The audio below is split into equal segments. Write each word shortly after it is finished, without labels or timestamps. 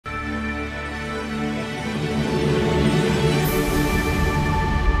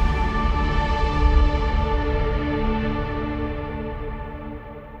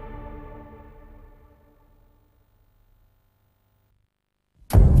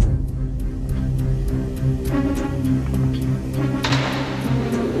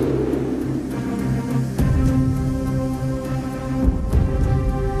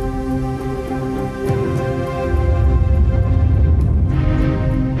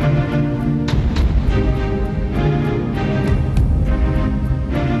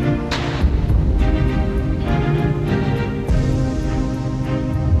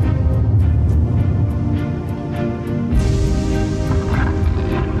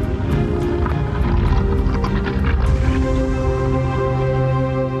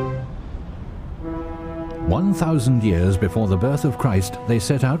1,000 years before the birth of Christ, they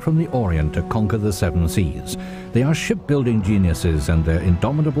set out from the Orient to conquer the seven seas. They are shipbuilding geniuses, and their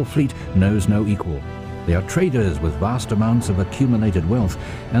indomitable fleet knows no equal. They are traders with vast amounts of accumulated wealth,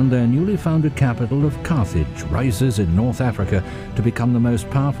 and their newly founded capital of Carthage rises in North Africa to become the most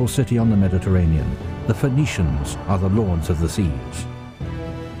powerful city on the Mediterranean. The Phoenicians are the lords of the seas.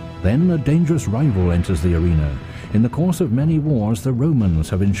 Then a dangerous rival enters the arena. In the course of many wars, the Romans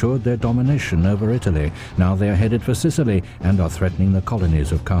have ensured their domination over Italy. Now they are headed for Sicily and are threatening the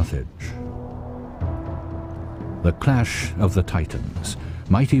colonies of Carthage. The clash of the Titans.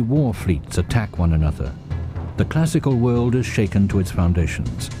 Mighty war fleets attack one another. The classical world is shaken to its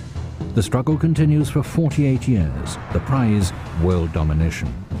foundations. The struggle continues for 48 years, the prize, world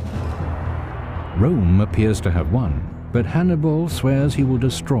domination. Rome appears to have won, but Hannibal swears he will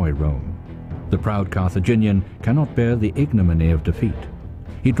destroy Rome. The proud Carthaginian cannot bear the ignominy of defeat.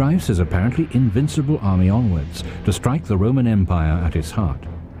 He drives his apparently invincible army onwards to strike the Roman Empire at its heart.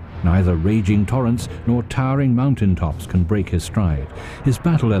 Neither raging torrents nor towering mountain tops can break his stride. His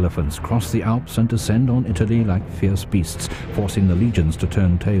battle elephants cross the Alps and descend on Italy like fierce beasts, forcing the legions to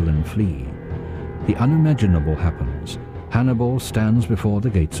turn tail and flee. The unimaginable happens. Hannibal stands before the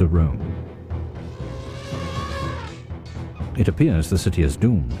gates of Rome. It appears the city is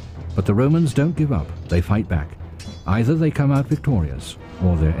doomed, but the Romans don't give up. They fight back. Either they come out victorious,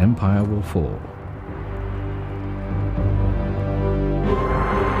 or their empire will fall.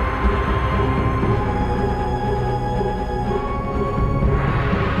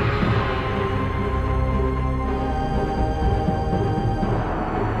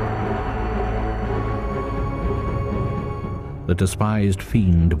 The despised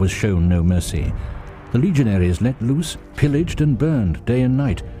fiend was shown no mercy. The legionaries let loose, pillaged and burned day and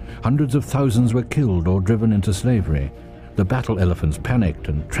night. Hundreds of thousands were killed or driven into slavery. The battle elephants panicked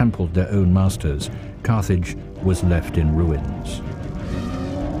and trampled their own masters. Carthage was left in ruins.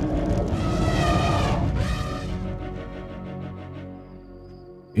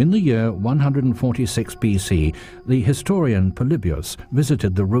 In the year 146 BC, the historian Polybius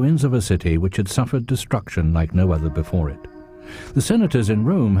visited the ruins of a city which had suffered destruction like no other before it. The senators in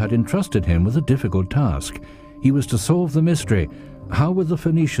Rome had entrusted him with a difficult task. He was to solve the mystery. How were the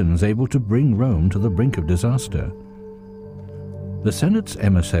Phoenicians able to bring Rome to the brink of disaster? The Senate's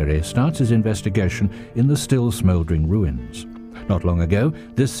emissary starts his investigation in the still smouldering ruins. Not long ago,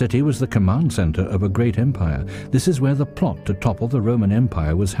 this city was the command center of a great empire. This is where the plot to topple the Roman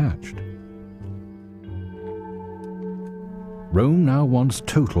Empire was hatched. Rome now wants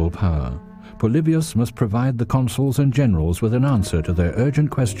total power. Polybius must provide the consuls and generals with an answer to their urgent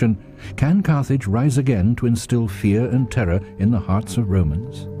question: can Carthage rise again to instill fear and terror in the hearts of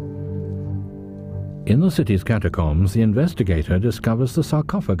Romans? In the city's catacombs, the investigator discovers the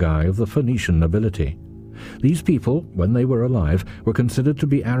sarcophagi of the Phoenician nobility. These people, when they were alive, were considered to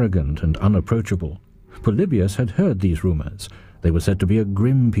be arrogant and unapproachable. Polybius had heard these rumors. They were said to be a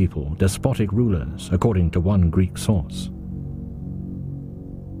grim people, despotic rulers, according to one Greek source.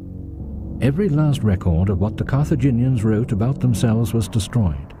 Every last record of what the Carthaginians wrote about themselves was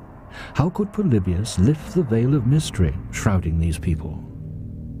destroyed. How could Polybius lift the veil of mystery shrouding these people?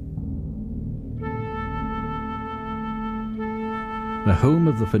 The home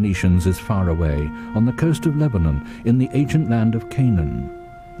of the Phoenicians is far away, on the coast of Lebanon, in the ancient land of Canaan,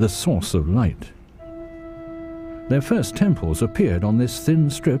 the source of light. Their first temples appeared on this thin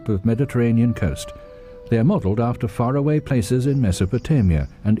strip of Mediterranean coast. They are modeled after faraway places in Mesopotamia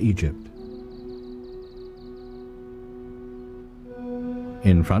and Egypt.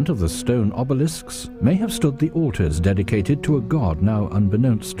 In front of the stone obelisks may have stood the altars dedicated to a god now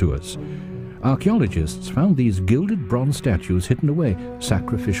unbeknownst to us. Archaeologists found these gilded bronze statues hidden away,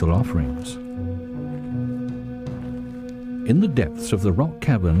 sacrificial offerings. In the depths of the rock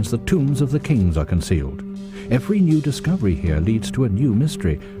caverns, the tombs of the kings are concealed. Every new discovery here leads to a new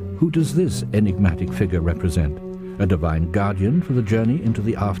mystery. Who does this enigmatic figure represent? A divine guardian for the journey into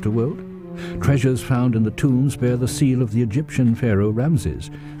the afterworld? Treasures found in the tombs bear the seal of the Egyptian pharaoh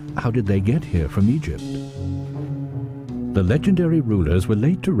Ramses. How did they get here from Egypt? The legendary rulers were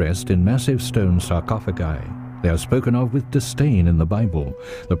laid to rest in massive stone sarcophagi. They are spoken of with disdain in the Bible.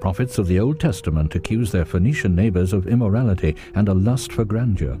 The prophets of the Old Testament accuse their Phoenician neighbors of immorality and a lust for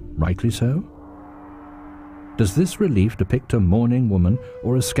grandeur. Rightly so? Does this relief depict a mourning woman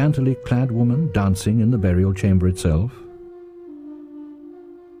or a scantily clad woman dancing in the burial chamber itself?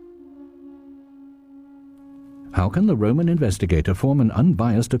 How can the Roman investigator form an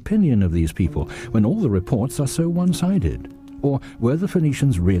unbiased opinion of these people when all the reports are so one-sided? Or were the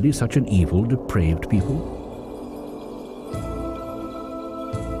Phoenicians really such an evil, depraved people?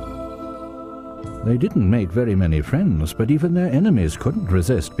 They didn't make very many friends, but even their enemies couldn't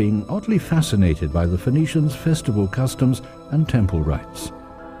resist being oddly fascinated by the Phoenicians' festival customs and temple rites.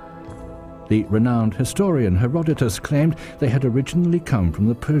 The renowned historian Herodotus claimed they had originally come from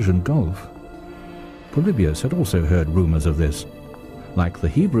the Persian Gulf. Polybius had also heard rumors of this. Like the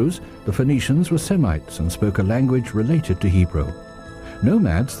Hebrews, the Phoenicians were Semites and spoke a language related to Hebrew.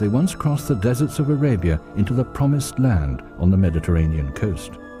 Nomads, they once crossed the deserts of Arabia into the Promised Land on the Mediterranean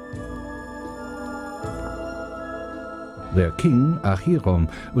coast. Their king, Ahiram,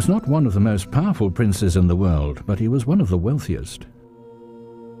 was not one of the most powerful princes in the world, but he was one of the wealthiest.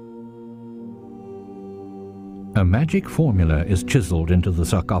 A magic formula is chiseled into the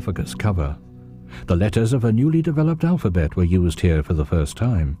sarcophagus cover. The letters of a newly developed alphabet were used here for the first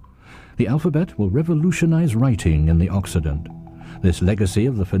time. The alphabet will revolutionize writing in the Occident. This legacy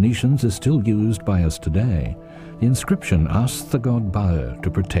of the Phoenicians is still used by us today. The inscription asks the god Baal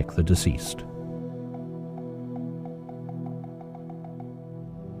to protect the deceased.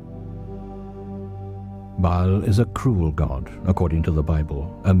 Baal is a cruel god, according to the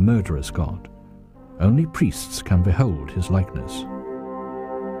Bible, a murderous god. Only priests can behold his likeness.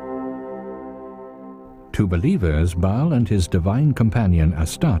 To believers, Baal and his divine companion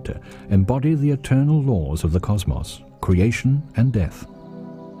Astarte embody the eternal laws of the cosmos, creation and death.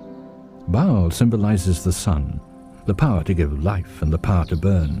 Baal symbolizes the sun, the power to give life and the power to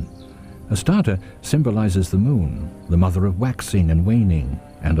burn. Astarte symbolizes the moon, the mother of waxing and waning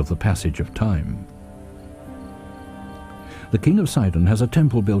and of the passage of time. The king of Sidon has a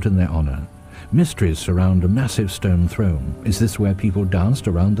temple built in their honor. Mysteries surround a massive stone throne. Is this where people danced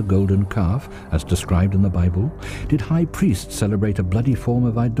around the golden calf, as described in the Bible? Did high priests celebrate a bloody form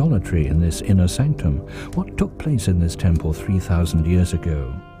of idolatry in this inner sanctum? What took place in this temple 3,000 years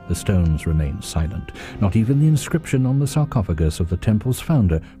ago? The stones remain silent. Not even the inscription on the sarcophagus of the temple's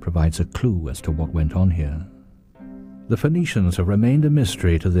founder provides a clue as to what went on here. The Phoenicians have remained a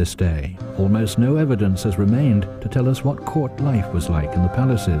mystery to this day. Almost no evidence has remained to tell us what court life was like in the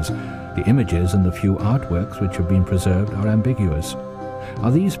palaces. The images and the few artworks which have been preserved are ambiguous.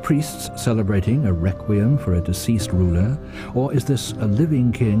 Are these priests celebrating a requiem for a deceased ruler, or is this a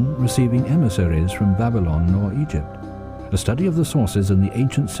living king receiving emissaries from Babylon or Egypt? A study of the sources in the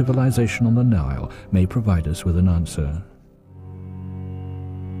ancient civilization on the Nile may provide us with an answer.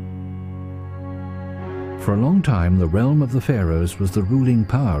 For a long time, the realm of the pharaohs was the ruling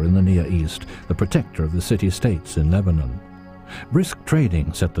power in the Near East, the protector of the city-states in Lebanon. Brisk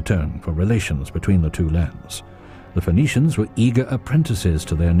trading set the tone for relations between the two lands. The Phoenicians were eager apprentices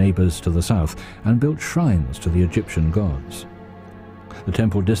to their neighbors to the south and built shrines to the Egyptian gods. The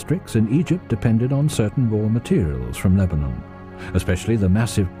temple districts in Egypt depended on certain raw materials from Lebanon. Especially the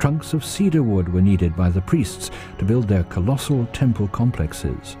massive trunks of cedar wood were needed by the priests to build their colossal temple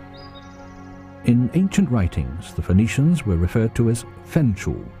complexes. In ancient writings, the Phoenicians were referred to as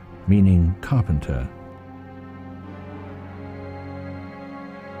Fenchul, meaning carpenter.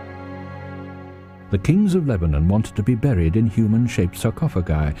 The kings of Lebanon wanted to be buried in human-shaped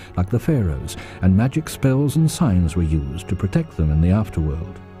sarcophagi like the pharaohs, and magic spells and signs were used to protect them in the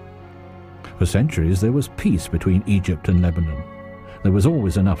afterworld. For centuries there was peace between Egypt and Lebanon. There was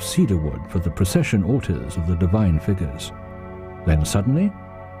always enough cedar wood for the procession altars of the divine figures. Then suddenly,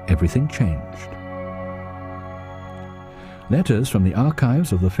 everything changed. Letters from the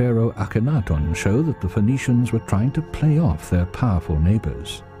archives of the pharaoh Akhenaton show that the Phoenicians were trying to play off their powerful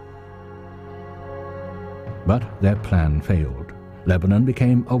neighbors. But their plan failed. Lebanon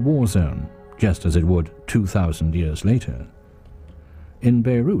became a war zone, just as it would 2,000 years later. In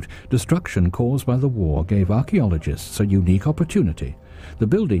Beirut, destruction caused by the war gave archaeologists a unique opportunity. The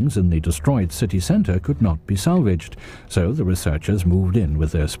buildings in the destroyed city center could not be salvaged, so the researchers moved in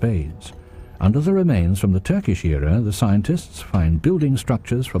with their spades. Under the remains from the Turkish era, the scientists find building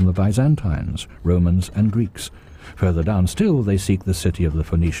structures from the Byzantines, Romans and Greeks. Further down still, they seek the city of the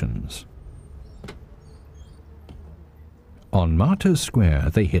Phoenicians. On Martyrs Square,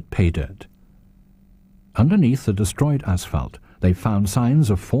 they hit pay dirt. Underneath the destroyed asphalt, they found signs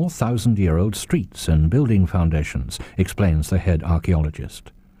of 4,000-year-old streets and building foundations, explains the head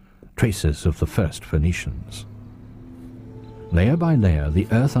archaeologist. Traces of the first Phoenicians. Layer by layer, the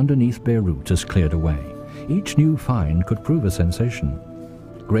earth underneath Beirut is cleared away. Each new find could prove a sensation.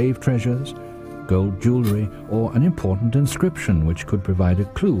 Grave treasures, gold jewelry, or an important inscription which could provide a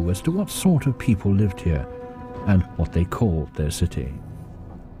clue as to what sort of people lived here and what they called their city.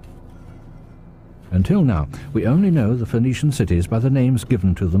 Until now, we only know the Phoenician cities by the names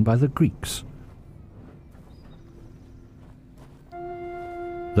given to them by the Greeks.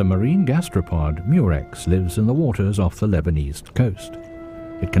 The marine gastropod Murex lives in the waters off the Lebanese coast.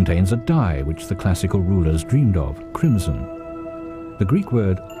 It contains a dye which the classical rulers dreamed of, crimson. The Greek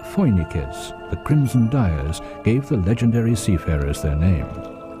word Phoenicians, the crimson dyers, gave the legendary seafarers their name.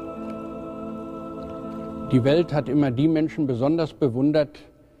 Die Welt hat immer die Menschen besonders bewundert,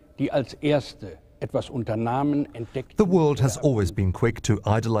 die als Erste etwas unternahmen, entdeckten. The world has always been quick to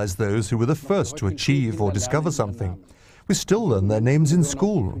idolize those who were the first to achieve or discover something. We still learn their names in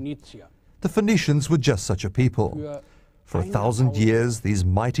school. The Phoenicians were just such a people. For 1,000 years, these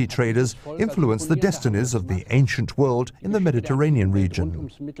mighty traders influenced the destinies of the ancient world in the Mediterranean region.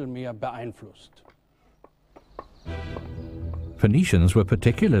 Phoenicians were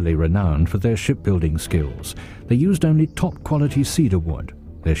particularly renowned for their shipbuilding skills. They used only top-quality cedar wood.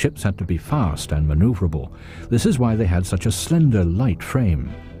 Their ships had to be fast and maneuverable. This is why they had such a slender, light frame.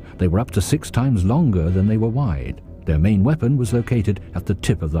 They were up to 6 times longer than they were wide. Their main weapon was located at the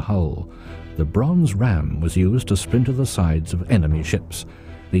tip of the hull. The bronze ram was used to splinter the sides of enemy ships.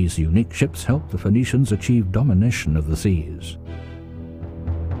 These unique ships helped the Phoenicians achieve domination of the seas.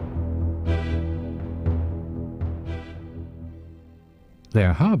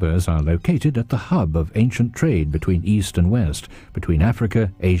 Their harbours are located at the hub of ancient trade between East and West, between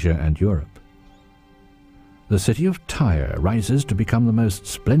Africa, Asia and Europe. The city of Tyre rises to become the most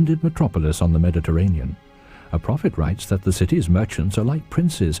splendid metropolis on the Mediterranean. A prophet writes that the city's merchants are like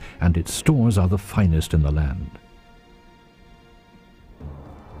princes and its stores are the finest in the land.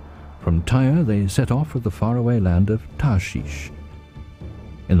 From Tyre they set off for the faraway land of Tarshish.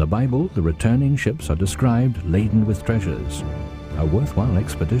 In the Bible, the returning ships are described laden with treasures. A worthwhile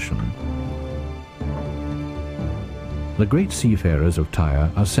expedition. The great seafarers of Tyre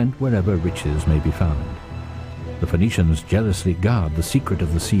are sent wherever riches may be found. The Phoenicians jealously guard the secret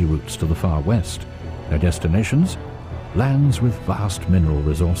of the sea routes to the far west. Their destinations? Lands with vast mineral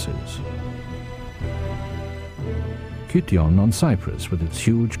resources. Kition on Cyprus with its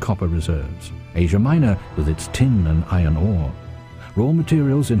huge copper reserves. Asia Minor with its tin and iron ore. Raw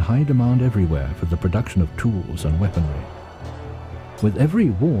materials in high demand everywhere for the production of tools and weaponry. With every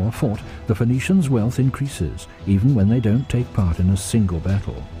war fought, the Phoenicians' wealth increases, even when they don't take part in a single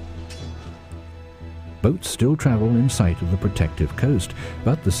battle. Boats still travel in sight of the protective coast,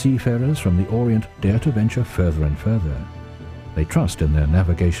 but the seafarers from the Orient dare to venture further and further. They trust in their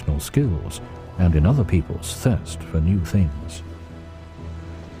navigational skills and in other people's thirst for new things.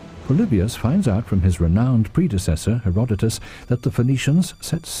 Polybius finds out from his renowned predecessor, Herodotus, that the Phoenicians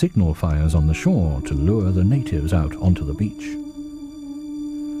set signal fires on the shore to lure the natives out onto the beach.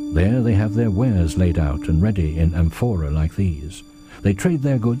 There they have their wares laid out and ready in amphora like these. They trade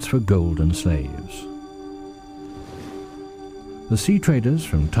their goods for gold and slaves. The sea traders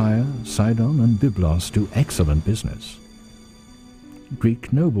from Tyre, Sidon and Byblos do excellent business.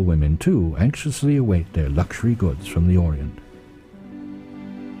 Greek noblewomen too anxiously await their luxury goods from the Orient.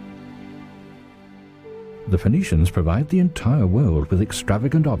 The Phoenicians provide the entire world with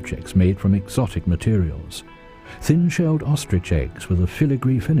extravagant objects made from exotic materials. Thin-shelled ostrich eggs with a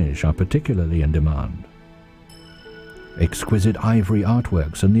filigree finish are particularly in demand. Exquisite ivory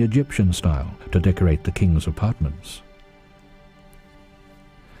artworks in the Egyptian style to decorate the king's apartments.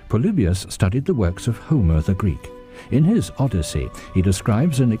 Polybius studied the works of Homer the Greek. In his Odyssey, he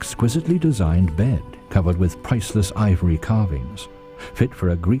describes an exquisitely designed bed covered with priceless ivory carvings, fit for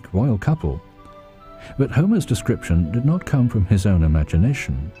a Greek royal couple. But Homer's description did not come from his own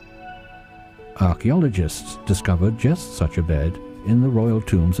imagination. Archaeologists discovered just such a bed in the royal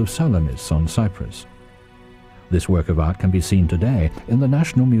tombs of Salamis on Cyprus. This work of art can be seen today in the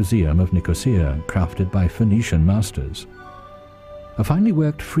National Museum of Nicosia, crafted by Phoenician masters. A finely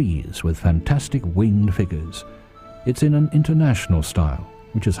worked frieze with fantastic winged figures. It's in an international style,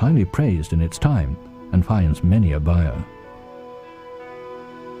 which is highly praised in its time and finds many a buyer.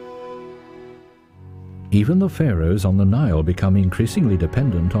 Even the pharaohs on the Nile become increasingly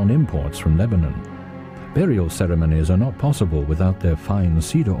dependent on imports from Lebanon. Burial ceremonies are not possible without their fine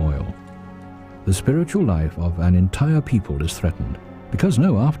cedar oil. The spiritual life of an entire people is threatened, because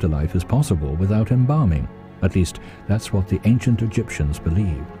no afterlife is possible without embalming. At least, that's what the ancient Egyptians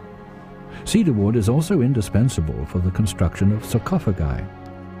believed. Cedar wood is also indispensable for the construction of sarcophagi.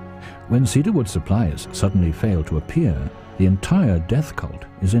 When cedarwood supplies suddenly fail to appear, the entire death cult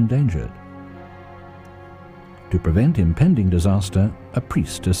is endangered. To prevent impending disaster, a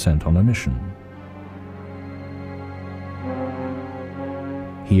priest is sent on a mission.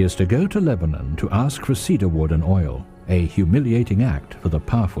 He is to go to Lebanon to ask for cedar wood and oil, a humiliating act for the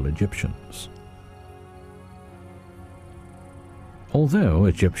powerful Egyptians. Although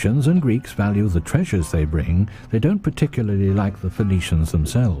Egyptians and Greeks value the treasures they bring, they don't particularly like the Phoenicians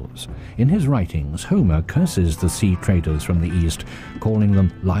themselves. In his writings, Homer curses the sea traders from the east, calling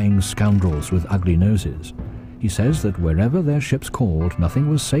them lying scoundrels with ugly noses. He says that wherever their ships called, nothing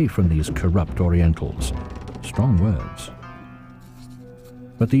was safe from these corrupt Orientals. Strong words.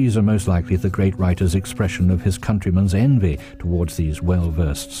 But these are most likely the great writer's expression of his countrymen's envy towards these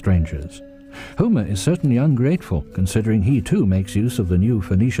well-versed strangers. Homer is certainly ungrateful, considering he too makes use of the new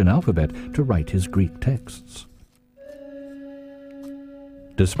Phoenician alphabet to write his Greek texts.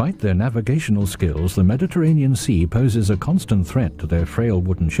 Despite their navigational skills, the Mediterranean Sea poses a constant threat to their frail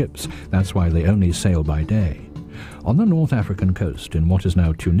wooden ships. That's why they only sail by day. On the North African coast, in what is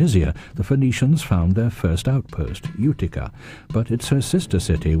now Tunisia, the Phoenicians found their first outpost, Utica, but it's her sister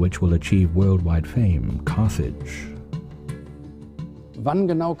city which will achieve worldwide fame, Carthage.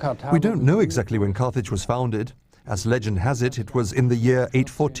 We don't know exactly when Carthage was founded. As legend has it, it was in the year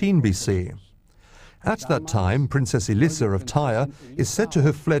 814 BC. At that time, Princess Elissa of Tyre is said to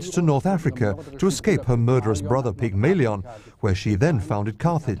have fled to North Africa to escape her murderous brother Pygmalion, where she then founded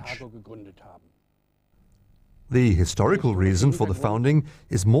Carthage. The historical reason for the founding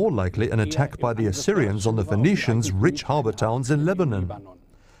is more likely an attack by the Assyrians on the Phoenicians' rich harbour towns in Lebanon.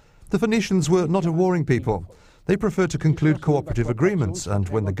 The Phoenicians were not a warring people. They preferred to conclude cooperative agreements, and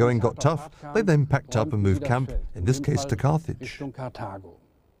when the going got tough, they then packed up and moved camp, in this case to Carthage.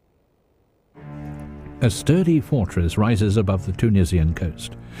 A sturdy fortress rises above the Tunisian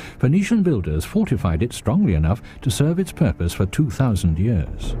coast. Phoenician builders fortified it strongly enough to serve its purpose for 2,000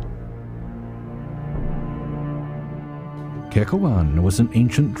 years. Kekouan was an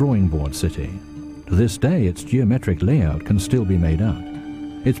ancient drawing board city. To this day, its geometric layout can still be made out.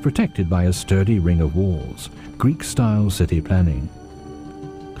 It's protected by a sturdy ring of walls, Greek-style city planning.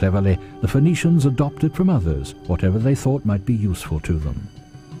 Cleverly, the Phoenicians adopted from others whatever they thought might be useful to them.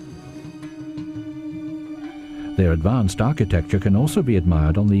 Their advanced architecture can also be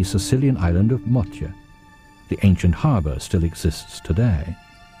admired on the Sicilian island of Motya. The ancient harbour still exists today.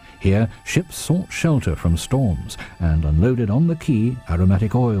 Here, ships sought shelter from storms and unloaded on the quay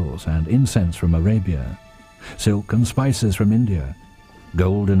aromatic oils and incense from Arabia, silk and spices from India,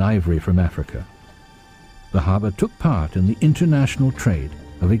 gold and ivory from Africa. The harbour took part in the international trade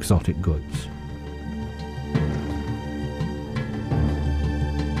of exotic goods.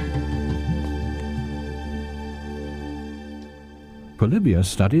 Polybius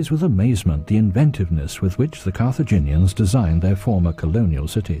studies with amazement the inventiveness with which the Carthaginians designed their former colonial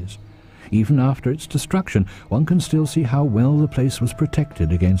cities. Even after its destruction, one can still see how well the place was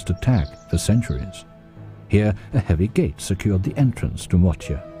protected against attack for centuries. Here, a heavy gate secured the entrance to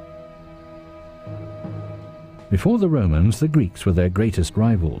Motya. Before the Romans, the Greeks were their greatest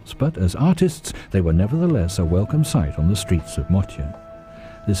rivals, but as artists, they were nevertheless a welcome sight on the streets of Motya.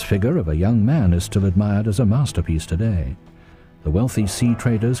 This figure of a young man is still admired as a masterpiece today. The wealthy sea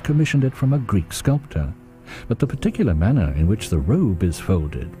traders commissioned it from a Greek sculptor, but the particular manner in which the robe is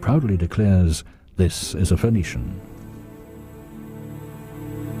folded proudly declares, "This is a Phoenician."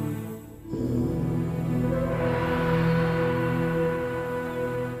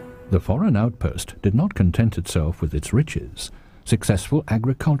 The foreign outpost did not content itself with its riches. Successful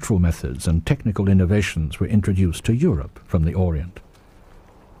agricultural methods and technical innovations were introduced to Europe from the Orient.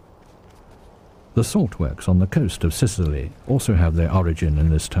 The salt works on the coast of Sicily also have their origin in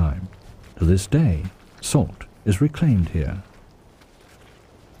this time. To this day, salt is reclaimed here.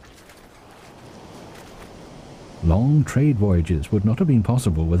 Long trade voyages would not have been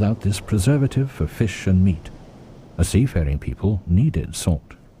possible without this preservative for fish and meat. A seafaring people needed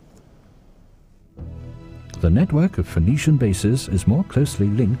salt. The network of Phoenician bases is more closely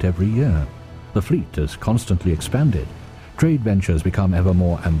linked every year. The fleet has constantly expanded. Trade ventures become ever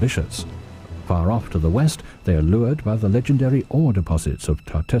more ambitious. Far off to the west, they are lured by the legendary ore deposits of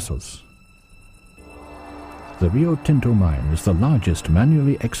Tartessos. The Rio Tinto mine is the largest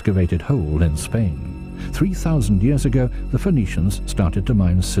manually excavated hole in Spain. 3,000 years ago, the Phoenicians started to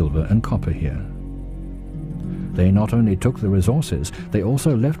mine silver and copper here. They not only took the resources, they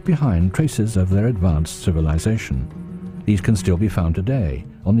also left behind traces of their advanced civilization. These can still be found today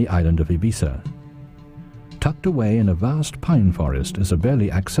on the island of Ibiza. Tucked away in a vast pine forest is a barely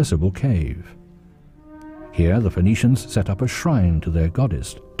accessible cave. Here the Phoenicians set up a shrine to their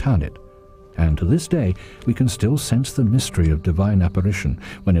goddess, Tanit, and to this day we can still sense the mystery of divine apparition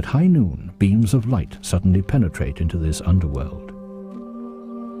when at high noon beams of light suddenly penetrate into this underworld.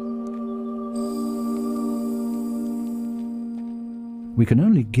 We can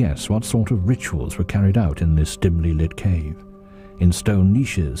only guess what sort of rituals were carried out in this dimly lit cave. In stone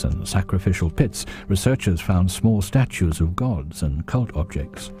niches and sacrificial pits, researchers found small statues of gods and cult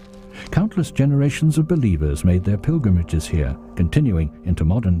objects. Countless generations of believers made their pilgrimages here, continuing into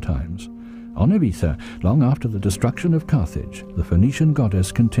modern times. On Ibiza, long after the destruction of Carthage, the Phoenician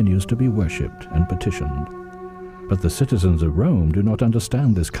goddess continues to be worshipped and petitioned. But the citizens of Rome do not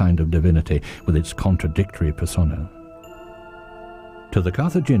understand this kind of divinity with its contradictory persona. To the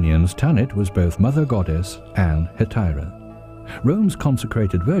Carthaginians, Tanit was both mother goddess and hetaira. Rome's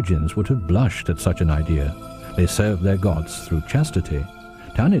consecrated virgins would have blushed at such an idea. They served their gods through chastity.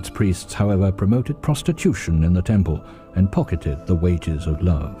 Tanit's priests, however, promoted prostitution in the temple and pocketed the wages of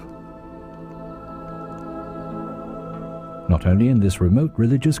love. Not only in this remote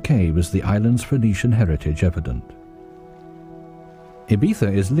religious cave is the island's Phoenician heritage evident.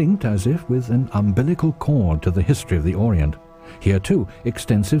 Ibiza is linked as if with an umbilical cord to the history of the Orient. Here too,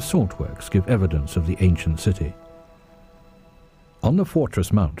 extensive saltworks give evidence of the ancient city. On the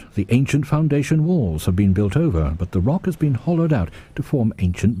fortress mount, the ancient foundation walls have been built over, but the rock has been hollowed out to form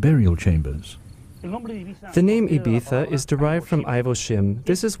ancient burial chambers. The name Ibiza is derived from Ivoshim.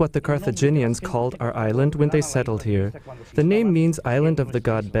 This is what the Carthaginians called our island when they settled here. The name means island of the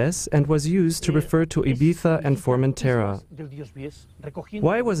god Bes and was used to refer to Ibiza and Formentera.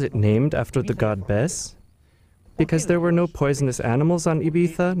 Why was it named after the god Bes? Because there were no poisonous animals on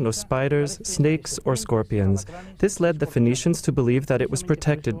Ibiza, no spiders, snakes, or scorpions. This led the Phoenicians to believe that it was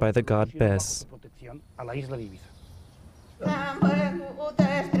protected by the god Bes.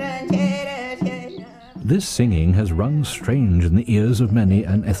 This singing has rung strange in the ears of many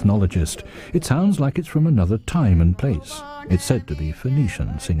an ethnologist. It sounds like it's from another time and place. It's said to be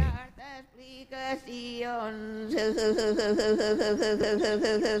Phoenician singing.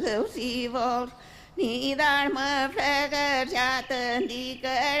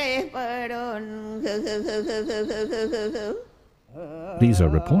 These are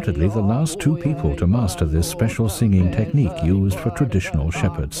reportedly the last two people to master this special singing technique used for traditional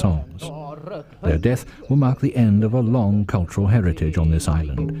shepherd songs. Their death will mark the end of a long cultural heritage on this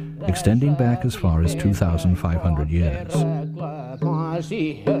island, extending back as far as 2,500 years.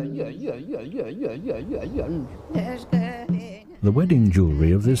 The wedding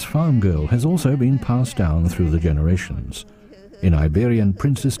jewelry of this farm girl has also been passed down through the generations. In Iberian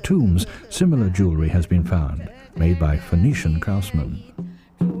princes' tombs, similar jewelry has been found, made by Phoenician craftsmen.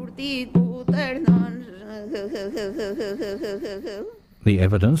 The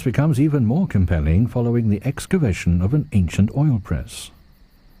evidence becomes even more compelling following the excavation of an ancient oil press.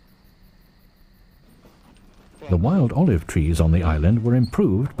 The wild olive trees on the island were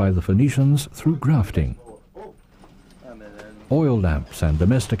improved by the Phoenicians through grafting. Oil lamps and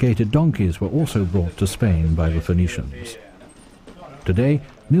domesticated donkeys were also brought to Spain by the Phoenicians. Today,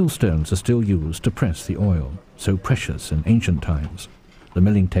 millstones are still used to press the oil, so precious in ancient times. The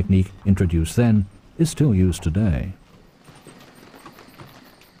milling technique introduced then is still used today.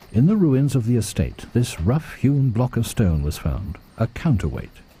 In the ruins of the estate, this rough-hewn block of stone was found, a counterweight.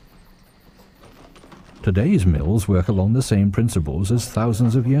 Today's mills work along the same principles as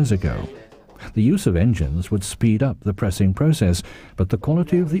thousands of years ago. The use of engines would speed up the pressing process, but the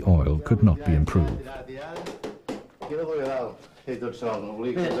quality of the oil could not be improved.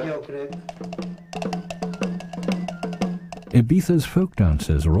 Ibiza's folk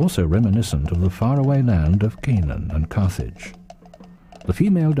dances are also reminiscent of the faraway land of Canaan and Carthage. The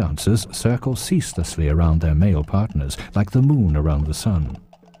female dancers circle ceaselessly around their male partners, like the moon around the sun.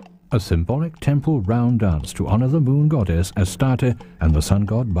 A symbolic temple round dance to honor the moon goddess Astarte and the sun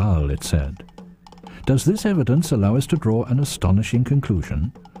god Baal, it said. Does this evidence allow us to draw an astonishing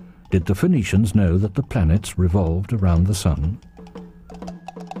conclusion? Did the Phoenicians know that the planets revolved around the sun?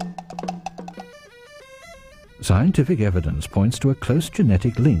 Scientific evidence points to a close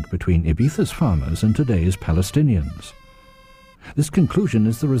genetic link between Ibiza's farmers and today's Palestinians. This conclusion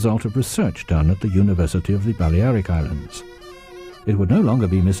is the result of research done at the University of the Balearic Islands. It would no longer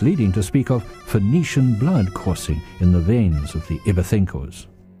be misleading to speak of Phoenician blood coursing in the veins of the Ibizencos.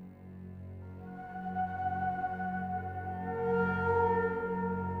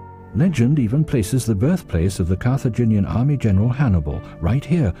 Legend even places the birthplace of the Carthaginian army general Hannibal right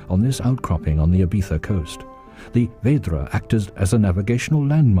here on this outcropping on the Ibiza coast. The Vedra acted as a navigational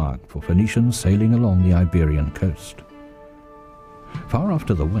landmark for Phoenicians sailing along the Iberian coast. Far off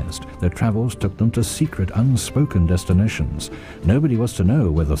to the west, their travels took them to secret, unspoken destinations. Nobody was to know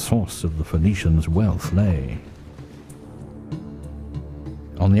where the source of the Phoenicians' wealth lay.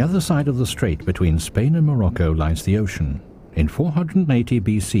 On the other side of the strait between Spain and Morocco lies the ocean. In 480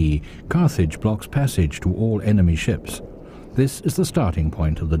 BC, Carthage blocks passage to all enemy ships. This is the starting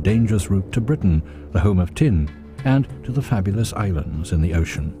point of the dangerous route to Britain, the home of tin, and to the fabulous islands in the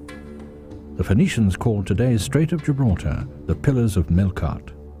ocean. The Phoenicians called today's Strait of Gibraltar the Pillars of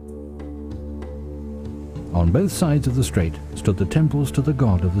Melkart. On both sides of the strait stood the temples to the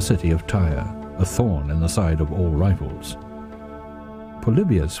god of the city of Tyre, a thorn in the side of all rivals.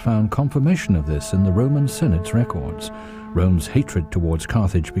 Polybius found confirmation of this in the Roman Senate's records. Rome's hatred towards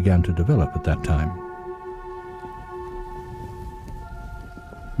Carthage began to develop at that time.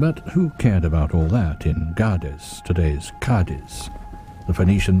 But who cared about all that in Gades, today's Cadiz? The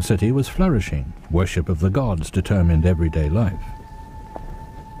Phoenician city was flourishing. Worship of the gods determined everyday life.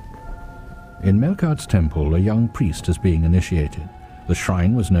 In Melkart's temple, a young priest is being initiated. The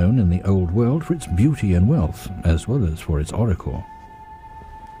shrine was known in the Old World for its beauty and wealth, as well as for its oracle.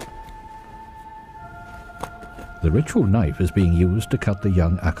 The ritual knife is being used to cut the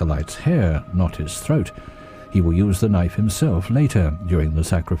young acolyte's hair, not his throat. He will use the knife himself later, during the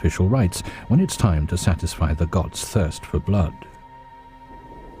sacrificial rites, when it's time to satisfy the god's thirst for blood.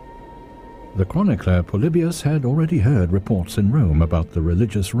 The chronicler Polybius had already heard reports in Rome about the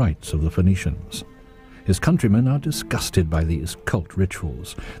religious rites of the Phoenicians. His countrymen are disgusted by these cult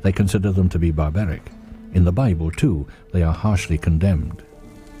rituals. They consider them to be barbaric. In the Bible, too, they are harshly condemned.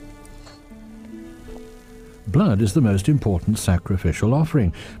 Blood is the most important sacrificial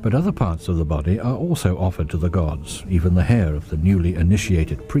offering, but other parts of the body are also offered to the gods, even the hair of the newly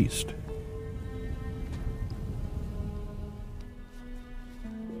initiated priest.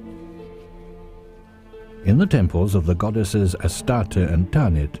 In the temples of the goddesses Astarte and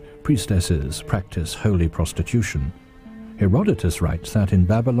Tanit, priestesses practice holy prostitution. Herodotus writes that in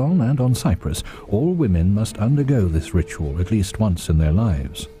Babylon and on Cyprus, all women must undergo this ritual at least once in their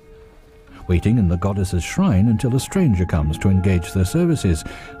lives, waiting in the goddess's shrine until a stranger comes to engage their services,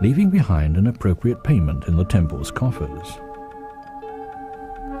 leaving behind an appropriate payment in the temple's coffers.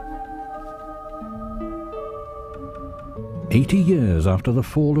 "80 years after the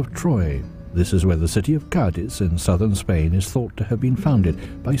fall of Troy, this is where the city of Cadiz in southern Spain is thought to have been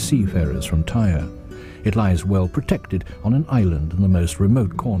founded by seafarers from Tyre. It lies well protected on an island in the most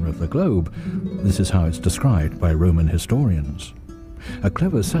remote corner of the globe. This is how it's described by Roman historians. A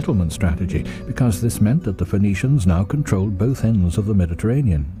clever settlement strategy, because this meant that the Phoenicians now controlled both ends of the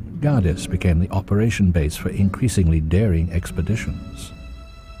Mediterranean. Gades became the operation base for increasingly daring expeditions.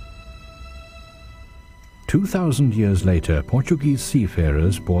 2,000 years later, Portuguese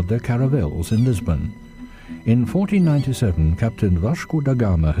seafarers board their caravels in Lisbon. In 1497, Captain Vasco da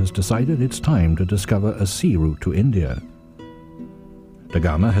Gama has decided it's time to discover a sea route to India. Da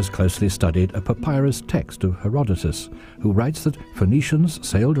Gama has closely studied a papyrus text of Herodotus, who writes that Phoenicians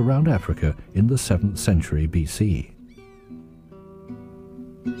sailed around Africa in the 7th century BC.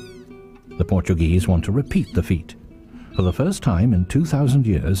 The Portuguese want to repeat the feat. For the first time in 2,000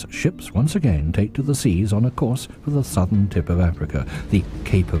 years, ships once again take to the seas on a course for the southern tip of Africa, the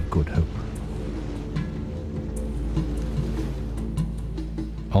Cape of Good Hope.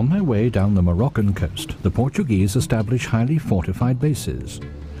 On their way down the Moroccan coast, the Portuguese establish highly fortified bases.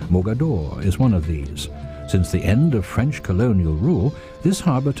 Mogador is one of these. Since the end of French colonial rule, this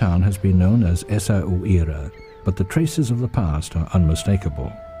harbour town has been known as Essaouira, but the traces of the past are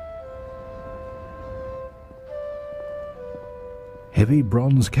unmistakable. Heavy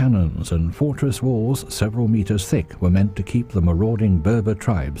bronze cannons and fortress walls several meters thick were meant to keep the marauding Berber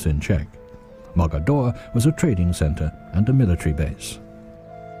tribes in check. Mogador was a trading centre and a military base.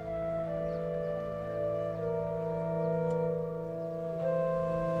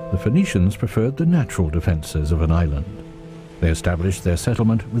 The Phoenicians preferred the natural defences of an island. They established their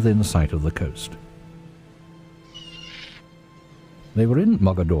settlement within sight of the coast. They were in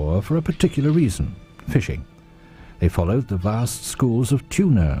Mogador for a particular reason: fishing. They followed the vast schools of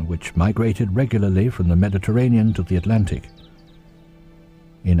tuna, which migrated regularly from the Mediterranean to the Atlantic.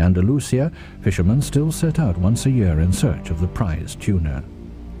 In Andalusia, fishermen still set out once a year in search of the prized tuna.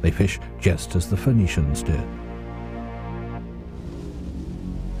 They fish just as the Phoenicians did.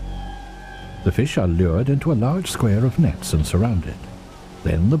 The fish are lured into a large square of nets and surrounded.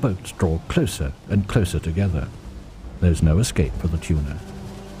 Then the boats draw closer and closer together. There's no escape for the tuna.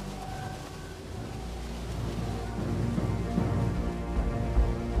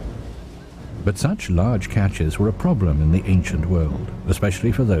 But such large catches were a problem in the ancient world,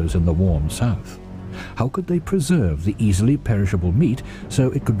 especially for those in the warm south. How could they preserve the easily perishable meat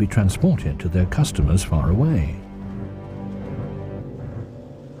so it could be transported to their customers far away?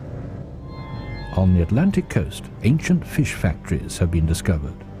 On the Atlantic coast, ancient fish factories have been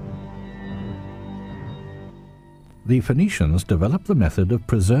discovered. The Phoenicians developed the method of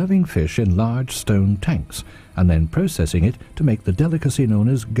preserving fish in large stone tanks and then processing it to make the delicacy known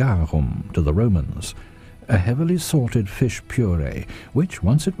as garum to the Romans. a heavily salted fish puree, which,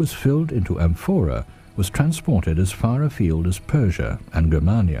 once it was filled into amphora, was transported as far afield as Persia and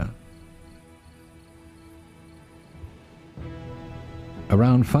Germania.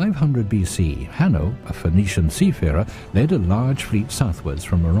 Around 500 BC, Hanno, a Phoenician seafarer, led a large fleet southwards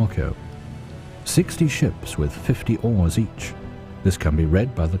from Morocco. 60 ships with 50 oars each. This can be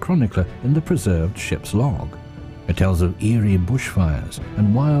read by the chronicler in the preserved ship's log. It tells of eerie bushfires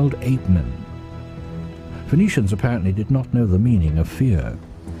and wild ape men. Phoenicians apparently did not know the meaning of fear.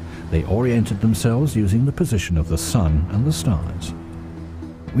 They oriented themselves using the position of the sun and the stars.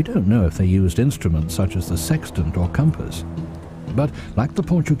 We don't know if they used instruments such as the sextant or compass, but like the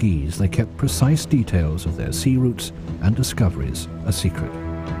Portuguese, they kept precise details of their sea routes and discoveries a secret.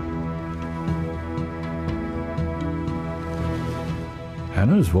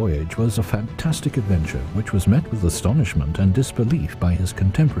 Hanno's voyage was a fantastic adventure which was met with astonishment and disbelief by his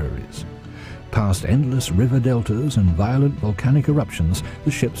contemporaries. Past endless river deltas and violent volcanic eruptions,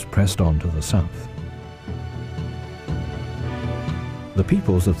 the ships pressed on to the south. The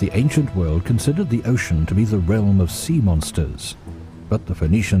peoples of the ancient world considered the ocean to be the realm of sea monsters. But the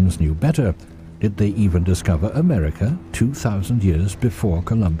Phoenicians knew better. Did they even discover America 2,000 years before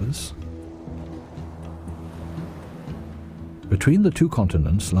Columbus? Between the two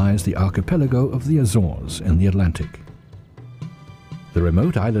continents lies the archipelago of the Azores in the Atlantic. The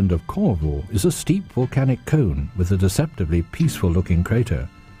remote island of Corfu is a steep volcanic cone with a deceptively peaceful-looking crater.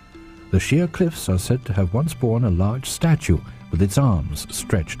 The sheer cliffs are said to have once borne a large statue with its arms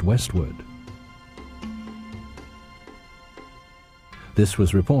stretched westward. This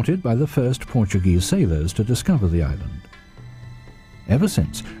was reported by the first Portuguese sailors to discover the island. Ever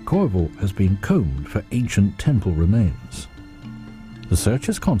since, Corfu has been combed for ancient temple remains. The search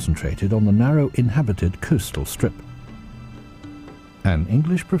is concentrated on the narrow inhabited coastal strip. An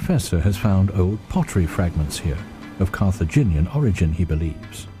English professor has found old pottery fragments here, of Carthaginian origin, he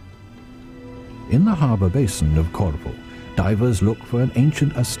believes. In the harbour basin of Corfu, divers look for an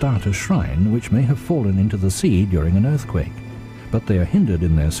ancient Astarte shrine which may have fallen into the sea during an earthquake, but they are hindered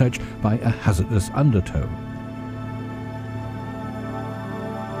in their search by a hazardous undertow.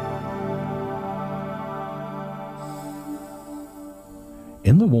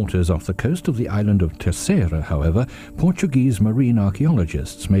 In the waters off the coast of the island of Terceira, however, Portuguese marine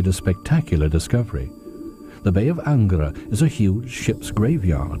archaeologists made a spectacular discovery. The Bay of Angra is a huge ship's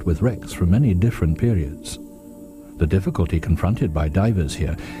graveyard with wrecks from many different periods. The difficulty confronted by divers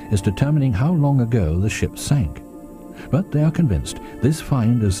here is determining how long ago the ship sank. But they are convinced this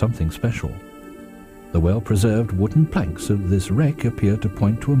find is something special. The well-preserved wooden planks of this wreck appear to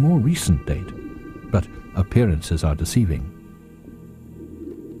point to a more recent date, but appearances are deceiving.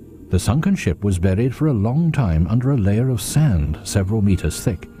 The sunken ship was buried for a long time under a layer of sand several meters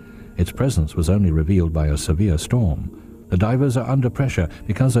thick. Its presence was only revealed by a severe storm. The divers are under pressure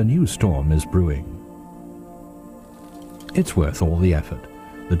because a new storm is brewing. It's worth all the effort.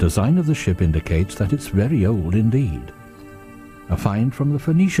 The design of the ship indicates that it's very old indeed. A find from the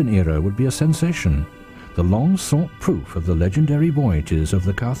Phoenician era would be a sensation, the long-sought proof of the legendary voyages of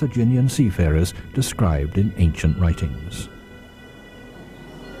the Carthaginian seafarers described in ancient writings.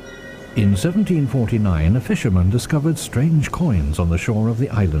 In 1749, a fisherman discovered strange coins on the shore of the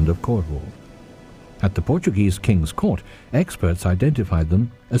island of Corfu. At the Portuguese king's court, experts identified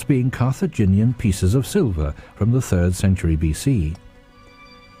them as being Carthaginian pieces of silver from the 3rd century BC.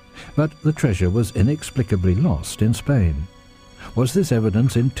 But the treasure was inexplicably lost in Spain. Was this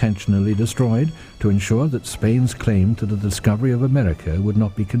evidence intentionally destroyed to ensure that Spain's claim to the discovery of America would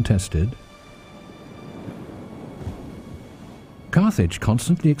not be contested? Carthage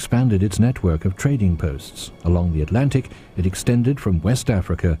constantly expanded its network of trading posts. Along the Atlantic, it extended from West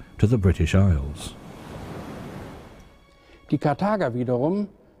Africa to the British Isles.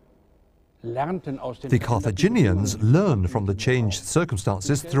 The Carthaginians learned from the changed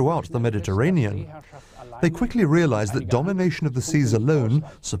circumstances throughout the Mediterranean. They quickly realized that domination of the seas alone,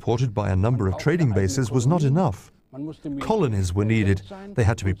 supported by a number of trading bases, was not enough. Colonies were needed. They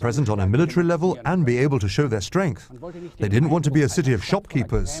had to be present on a military level and be able to show their strength. They didn't want to be a city of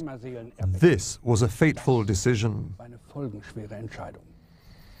shopkeepers. This was a fateful decision.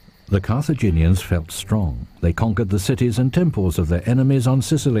 The Carthaginians felt strong. They conquered the cities and temples of their enemies on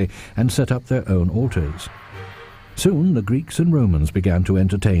Sicily and set up their own altars. Soon the Greeks and Romans began to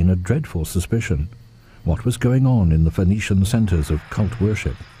entertain a dreadful suspicion. What was going on in the Phoenician centers of cult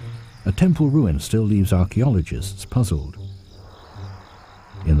worship? A temple ruin still leaves archaeologists puzzled.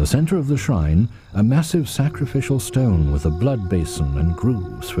 In the center of the shrine, a massive sacrificial stone with a blood basin and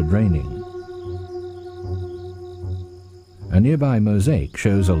grooves for draining. A nearby mosaic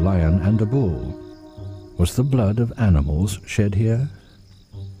shows a lion and a bull. Was the blood of animals shed here?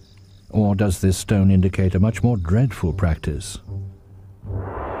 Or does this stone indicate a much more dreadful practice?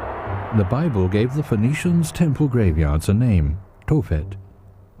 The Bible gave the Phoenicians' temple graveyards a name, Tophet.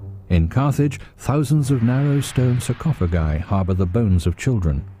 In Carthage, thousands of narrow stone sarcophagi harbor the bones of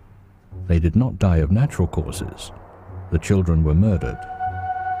children. They did not die of natural causes. The children were murdered.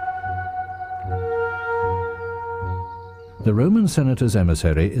 The Roman senator's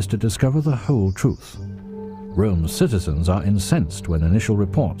emissary is to discover the whole truth. Rome's citizens are incensed when initial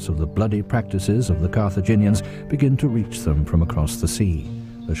reports of the bloody practices of the Carthaginians begin to reach them from across the sea.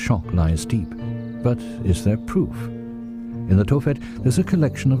 The shock lies deep. But is there proof? In the Tophet, there's a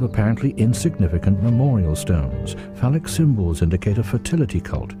collection of apparently insignificant memorial stones. Phallic symbols indicate a fertility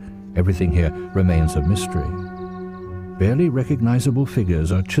cult. Everything here remains a mystery. Barely recognizable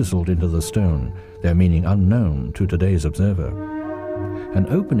figures are chiseled into the stone, their meaning unknown to today's observer. An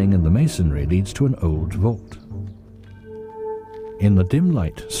opening in the masonry leads to an old vault. In the dim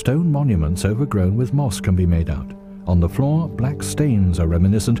light, stone monuments overgrown with moss can be made out. On the floor, black stains are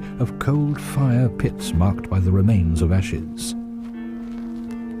reminiscent of cold fire pits marked by the remains of ashes.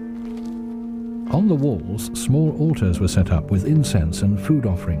 On the walls, small altars were set up with incense and food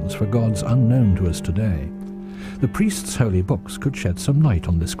offerings for gods unknown to us today. The priests' holy books could shed some light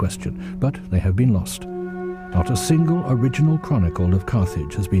on this question, but they have been lost. Not a single original chronicle of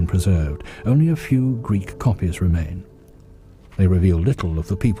Carthage has been preserved. Only a few Greek copies remain. They reveal little of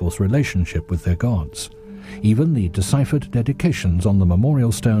the people's relationship with their gods. Even the deciphered dedications on the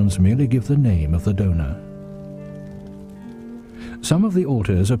memorial stones merely give the name of the donor. Some of the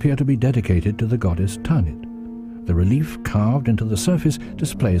altars appear to be dedicated to the goddess Tanit. The relief carved into the surface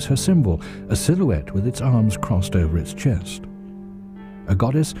displays her symbol, a silhouette with its arms crossed over its chest. A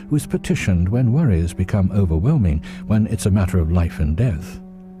goddess who is petitioned when worries become overwhelming, when it's a matter of life and death.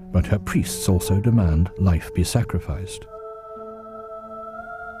 But her priests also demand life be sacrificed.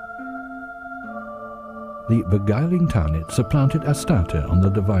 The beguiling Tanit supplanted Astarte on the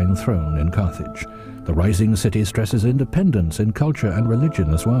divine throne in Carthage. The rising city stresses independence in culture and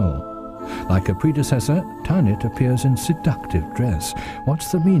religion as well. Like a predecessor, Tanit appears in seductive dress.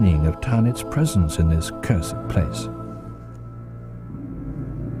 What's the meaning of Tanit's presence in this cursed place?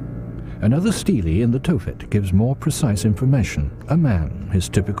 Another stele in the Tophet gives more precise information. A man, his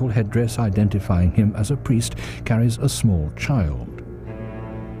typical headdress identifying him as a priest, carries a small child.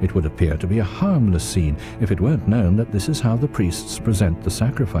 It would appear to be a harmless scene if it weren't known that this is how the priests present the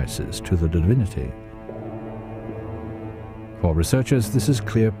sacrifices to the divinity. For researchers, this is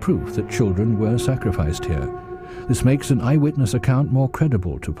clear proof that children were sacrificed here. This makes an eyewitness account more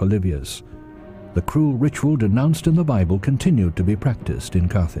credible to Polybius. The cruel ritual denounced in the Bible continued to be practiced in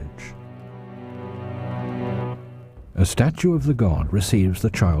Carthage. A statue of the god receives the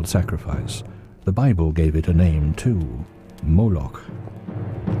child sacrifice. The Bible gave it a name too, Moloch.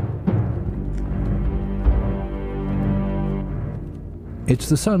 It's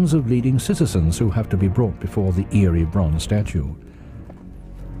the sons of leading citizens who have to be brought before the eerie bronze statue.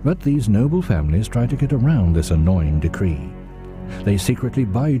 But these noble families try to get around this annoying decree. They secretly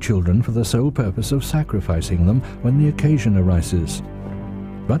buy children for the sole purpose of sacrificing them when the occasion arises.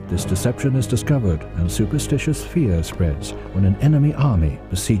 But this deception is discovered, and superstitious fear spreads when an enemy army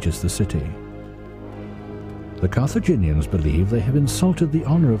besieges the city. The Carthaginians believe they have insulted the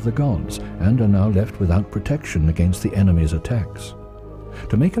honor of the gods and are now left without protection against the enemy's attacks.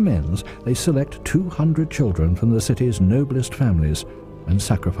 To make amends, they select 200 children from the city's noblest families and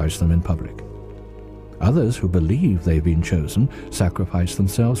sacrifice them in public. Others who believe they've been chosen sacrifice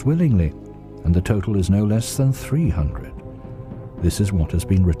themselves willingly, and the total is no less than 300. This is what has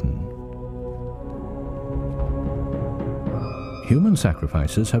been written. Human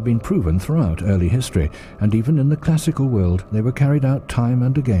sacrifices have been proven throughout early history, and even in the classical world they were carried out time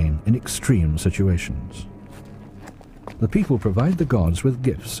and again in extreme situations. The people provide the gods with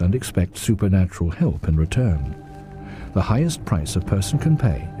gifts and expect supernatural help in return. The highest price a person can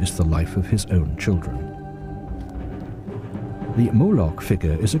pay is the life of his own children. The Moloch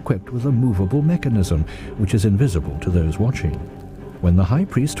figure is equipped with a movable mechanism which is invisible to those watching. When the high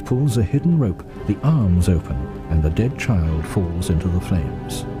priest pulls a hidden rope, the arms open and the dead child falls into the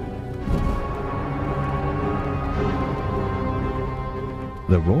flames.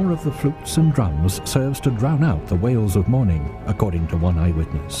 The roar of the flutes and drums serves to drown out the wails of mourning, according to one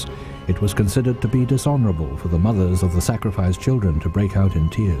eyewitness. It was considered to be dishonorable for the mothers of the sacrificed children to break out in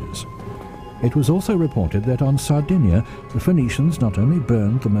tears. It was also reported that on Sardinia, the Phoenicians not only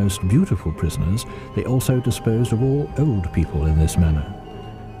burned the most beautiful prisoners, they also disposed of all old people in this manner.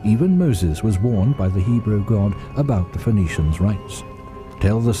 Even Moses was warned by the Hebrew God about the Phoenicians' rites.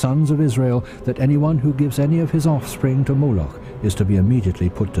 Tell the sons of Israel that anyone who gives any of his offspring to Moloch is to be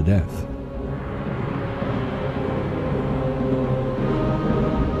immediately put to death.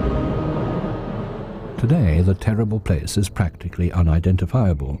 Today, the terrible place is practically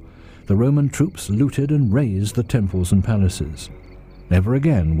unidentifiable. The Roman troops looted and razed the temples and palaces. Never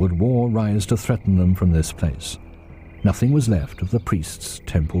again would war rise to threaten them from this place. Nothing was left of the priests'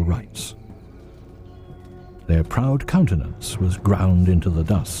 temple rites. Their proud countenance was ground into the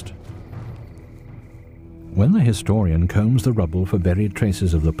dust. When the historian combs the rubble for buried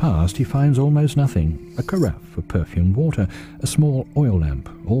traces of the past, he finds almost nothing. A carafe for perfumed water, a small oil lamp,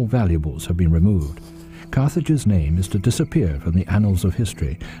 all valuables have been removed. Carthage's name is to disappear from the annals of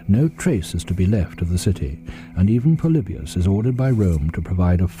history. No trace is to be left of the city, and even Polybius is ordered by Rome to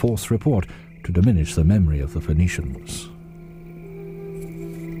provide a false report to diminish the memory of the Phoenicians.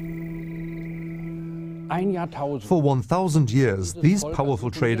 For 1,000 years, these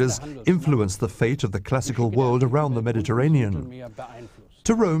powerful traders influenced the fate of the classical world around the Mediterranean.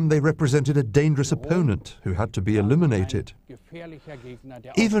 To Rome, they represented a dangerous opponent who had to be eliminated.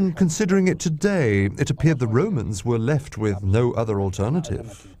 Even considering it today, it appeared the Romans were left with no other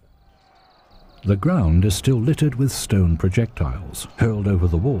alternative. The ground is still littered with stone projectiles, hurled over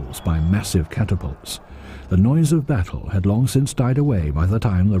the walls by massive catapults. The noise of battle had long since died away by the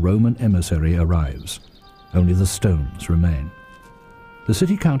time the Roman emissary arrives. Only the stones remain. The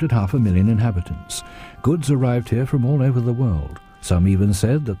city counted 500,000 inhabitants. Goods arrived here from all over the world. Some even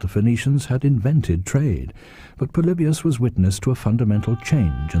said that the Phoenicians had invented trade, but Polybius was witness to a fundamental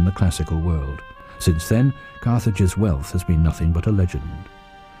change in the classical world. Since then, Carthage's wealth has been nothing but a legend.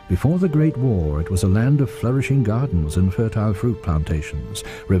 Before the Great War, it was a land of flourishing gardens and fertile fruit plantations.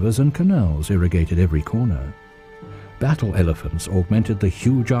 Rivers and canals irrigated every corner. Battle elephants augmented the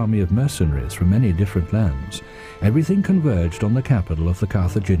huge army of mercenaries from many different lands. Everything converged on the capital of the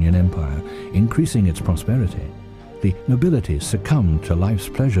Carthaginian Empire, increasing its prosperity. The nobility succumbed to life's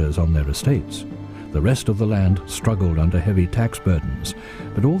pleasures on their estates. The rest of the land struggled under heavy tax burdens,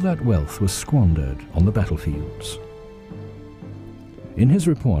 but all that wealth was squandered on the battlefields. In his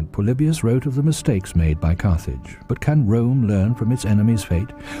report, Polybius wrote of the mistakes made by Carthage. But can Rome learn from its enemy's fate,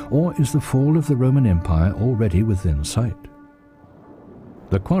 or is the fall of the Roman Empire already within sight?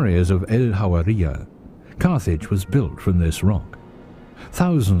 The quarries of El Hawariya. Carthage was built from this rock.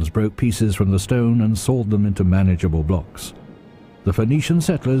 Thousands broke pieces from the stone and sawed them into manageable blocks. The Phoenician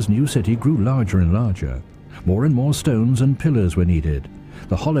settlers' new city grew larger and larger. More and more stones and pillars were needed.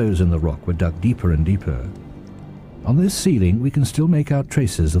 The hollows in the rock were dug deeper and deeper. On this ceiling we can still make out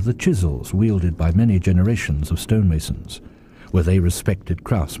traces of the chisels wielded by many generations of stonemasons. Were they respected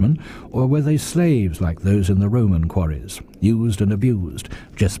craftsmen, or were they slaves like those in the Roman quarries, used and abused,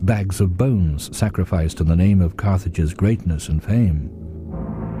 just bags of bones sacrificed in the name of Carthage's greatness and fame?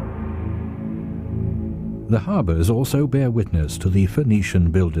 The harbours also bear witness to the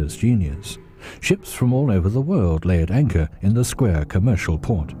Phoenician builders' genius. Ships from all over the world lay at anchor in the square commercial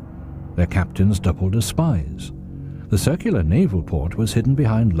port. Their captains doubled as spies. The circular naval port was hidden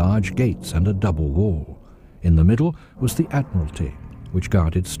behind large gates and a double wall. In the middle was the Admiralty, which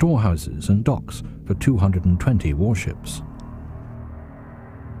guarded storehouses and docks for 220 warships.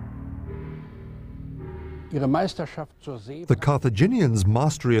 The Carthaginians'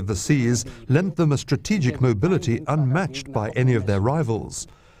 mastery of the seas lent them a strategic mobility unmatched by any of their rivals.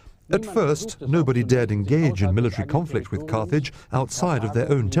 At first, nobody dared engage in military conflict with Carthage outside of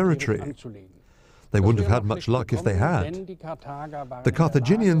their own territory. They wouldn't have had much luck if they had. The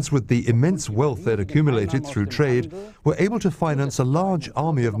Carthaginians, with the immense wealth they'd accumulated through trade, were able to finance a large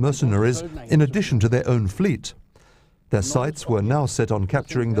army of mercenaries in addition to their own fleet. Their sights were now set on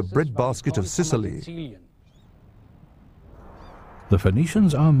capturing the breadbasket of Sicily. The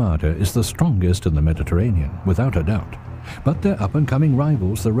Phoenicians' armada is the strongest in the Mediterranean, without a doubt. But their up-and-coming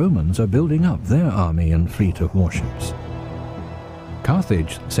rivals, the Romans, are building up their army and fleet of warships.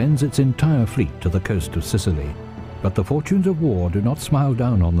 Carthage sends its entire fleet to the coast of Sicily, but the fortunes of war do not smile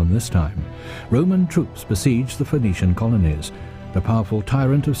down on them this time. Roman troops besiege the Phoenician colonies. The powerful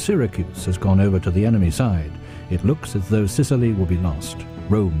tyrant of Syracuse has gone over to the enemy side. It looks as though Sicily will be lost.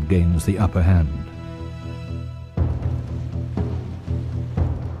 Rome gains the upper hand.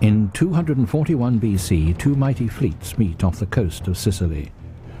 In 241 BC, two mighty fleets meet off the coast of Sicily.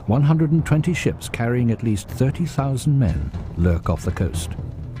 120 ships carrying at least 30,000 men lurk off the coast.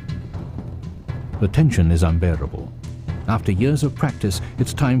 The tension is unbearable. After years of practice,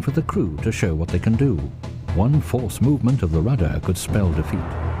 it's time for the crew to show what they can do. One false movement of the rudder could spell defeat.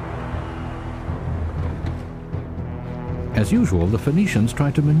 As usual, the Phoenicians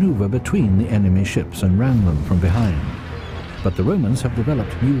tried to maneuver between the enemy ships and ram them from behind. But the Romans have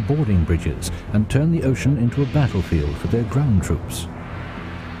developed new boarding bridges and turned the ocean into a battlefield for their ground troops.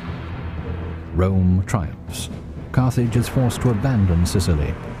 Rome triumphs. Carthage is forced to abandon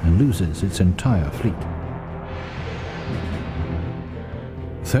Sicily and loses its entire fleet.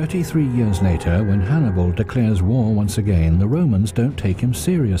 33 years later, when Hannibal declares war once again, the Romans don't take him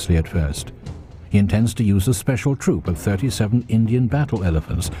seriously at first. He intends to use a special troop of 37 Indian battle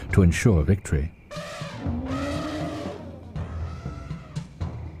elephants to ensure victory.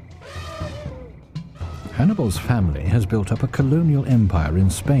 Hannibal's family has built up a colonial empire in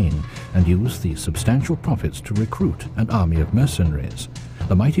Spain and used the substantial profits to recruit an army of mercenaries.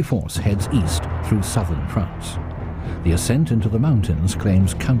 The mighty force heads east through southern France. The ascent into the mountains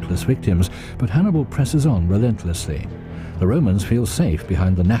claims countless victims, but Hannibal presses on relentlessly. The Romans feel safe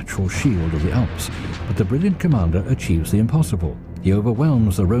behind the natural shield of the Alps, but the brilliant commander achieves the impossible. He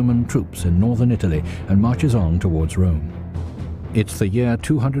overwhelms the Roman troops in northern Italy and marches on towards Rome. It's the year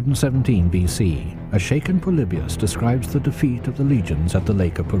 217 BC. A shaken Polybius describes the defeat of the legions at the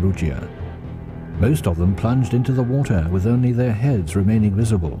Lake of Perugia. Most of them plunged into the water with only their heads remaining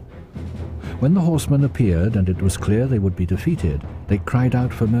visible. When the horsemen appeared and it was clear they would be defeated, they cried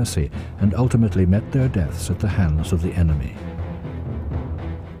out for mercy and ultimately met their deaths at the hands of the enemy.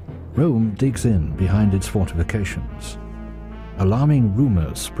 Rome digs in behind its fortifications. Alarming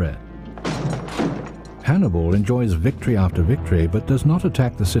rumors spread. Hannibal enjoys victory after victory, but does not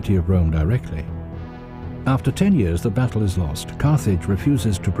attack the city of Rome directly. After 10 years, the battle is lost. Carthage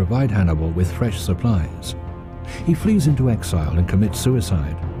refuses to provide Hannibal with fresh supplies. He flees into exile and commits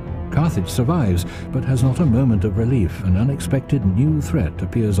suicide. Carthage survives, but has not a moment of relief. An unexpected new threat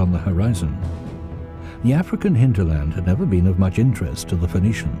appears on the horizon. The African hinterland had never been of much interest to the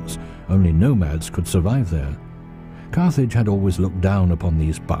Phoenicians. Only nomads could survive there. Carthage had always looked down upon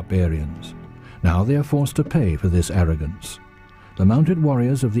these barbarians. Now they are forced to pay for this arrogance. The mounted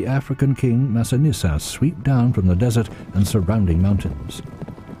warriors of the African king Massinissa sweep down from the desert and surrounding mountains.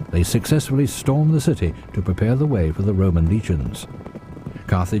 They successfully storm the city to prepare the way for the Roman legions.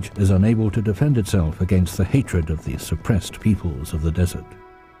 Carthage is unable to defend itself against the hatred of the suppressed peoples of the desert.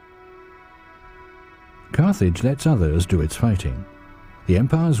 Carthage lets others do its fighting. The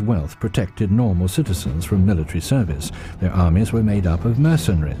empire's wealth protected normal citizens from military service. Their armies were made up of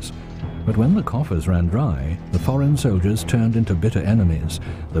mercenaries. But when the coffers ran dry, the foreign soldiers turned into bitter enemies.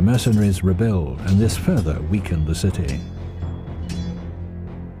 The mercenaries rebelled, and this further weakened the city.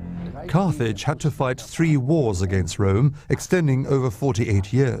 Carthage had to fight 3 wars against Rome, extending over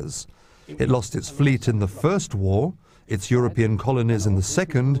 48 years. It lost its fleet in the first war, its European colonies in the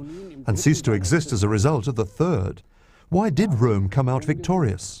second, and ceased to exist as a result of the third. Why did Rome come out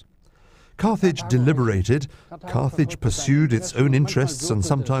victorious? Carthage deliberated. Carthage pursued its own interests and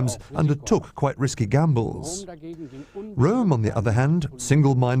sometimes undertook quite risky gambles. Rome, on the other hand,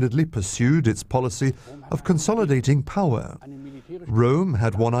 single-mindedly pursued its policy of consolidating power. Rome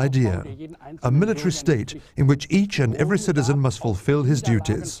had one idea, a military state in which each and every citizen must fulfill his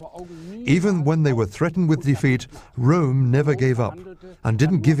duties. Even when they were threatened with defeat, Rome never gave up, and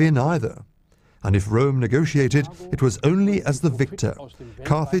didn't give in either. And if Rome negotiated, it was only as the victor.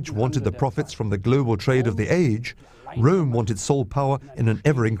 Carthage wanted the profits from the global trade of the age. Rome wanted sole power in an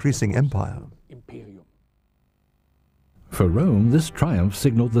ever-increasing empire. For Rome, this triumph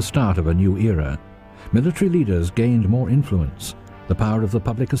signaled the start of a new era. Military leaders gained more influence. The power of the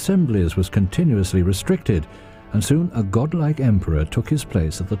public assemblies was continuously restricted, and soon a godlike emperor took his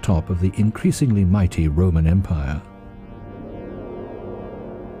place at the top of the increasingly mighty Roman Empire.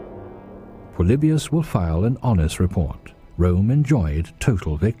 Polybius will file an honest report. Rome enjoyed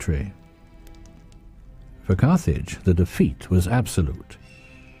total victory. For Carthage, the defeat was absolute.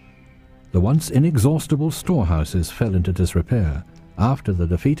 The once inexhaustible storehouses fell into disrepair. After the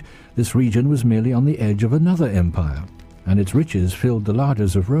defeat, this region was merely on the edge of another empire, and its riches filled the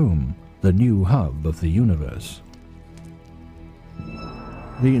larders of Rome, the new hub of the universe.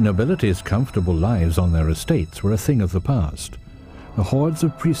 The nobility's comfortable lives on their estates were a thing of the past. The hordes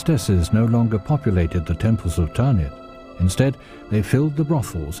of priestesses no longer populated the temples of Tanit. Instead, they filled the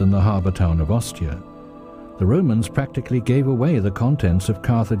brothels in the harbour town of Ostia. The Romans practically gave away the contents of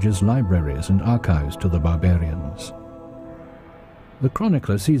Carthage's libraries and archives to the barbarians. The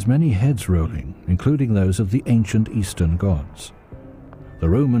chronicler sees many heads rolling, including those of the ancient Eastern gods. The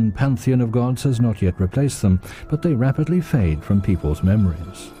Roman pantheon of gods has not yet replaced them, but they rapidly fade from people's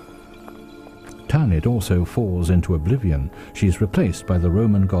memories. Tanit also falls into oblivion. She's replaced by the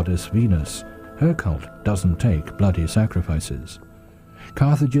Roman goddess Venus. Her cult doesn't take bloody sacrifices.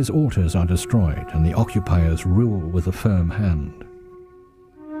 Carthage's altars are destroyed, and the occupiers rule with a firm hand.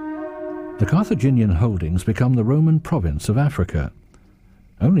 The Carthaginian holdings become the Roman province of Africa.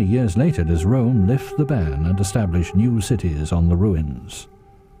 Only years later does Rome lift the ban and establish new cities on the ruins.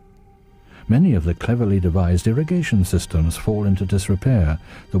 Many of the cleverly devised irrigation systems fall into disrepair.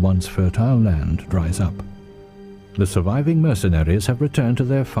 The once fertile land dries up. The surviving mercenaries have returned to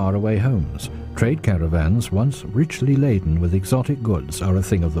their faraway homes. Trade caravans, once richly laden with exotic goods, are a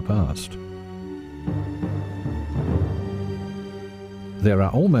thing of the past. There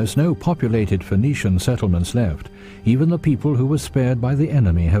are almost no populated Phoenician settlements left. Even the people who were spared by the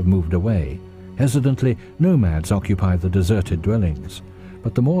enemy have moved away. Hesitantly, nomads occupy the deserted dwellings.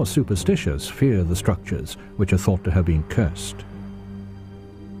 But the more superstitious fear the structures, which are thought to have been cursed.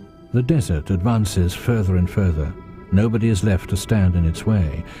 The desert advances further and further. Nobody is left to stand in its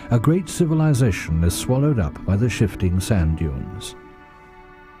way. A great civilization is swallowed up by the shifting sand dunes.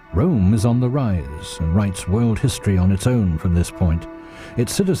 Rome is on the rise and writes world history on its own from this point.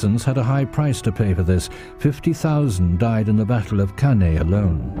 Its citizens had a high price to pay for this. 50,000 died in the Battle of Cannae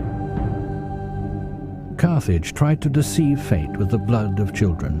alone. Carthage tried to deceive fate with the blood of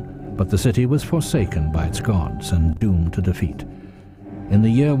children, but the city was forsaken by its gods and doomed to defeat. In the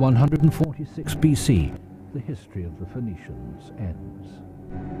year 146 BC, the history of the Phoenicians ends.